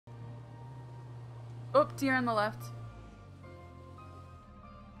Oh, deer on the left.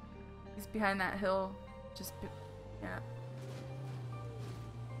 He's behind that hill. Yeah.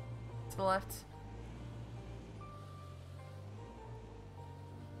 To the left.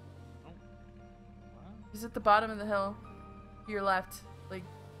 He's at the bottom of the hill. To your left. Like,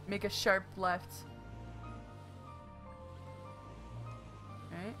 make a sharp left.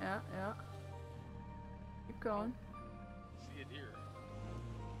 Right, yeah. Keep going. See a deer.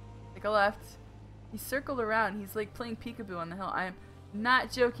 Take a left. He circled around. He's like playing peekaboo on the hill. I am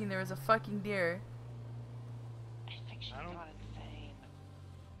not joking. There was a fucking deer. I think she's not insane.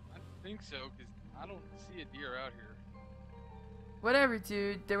 I don't think so, because I don't see a deer out here. Whatever,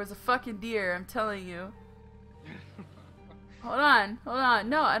 dude. There was a fucking deer. I'm telling you. Hold on.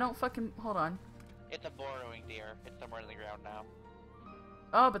 No, I don't fucking... Hold on. It's a burrowing deer. It's somewhere in the ground now.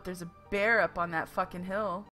 Oh, but there's a bear up on that fucking hill.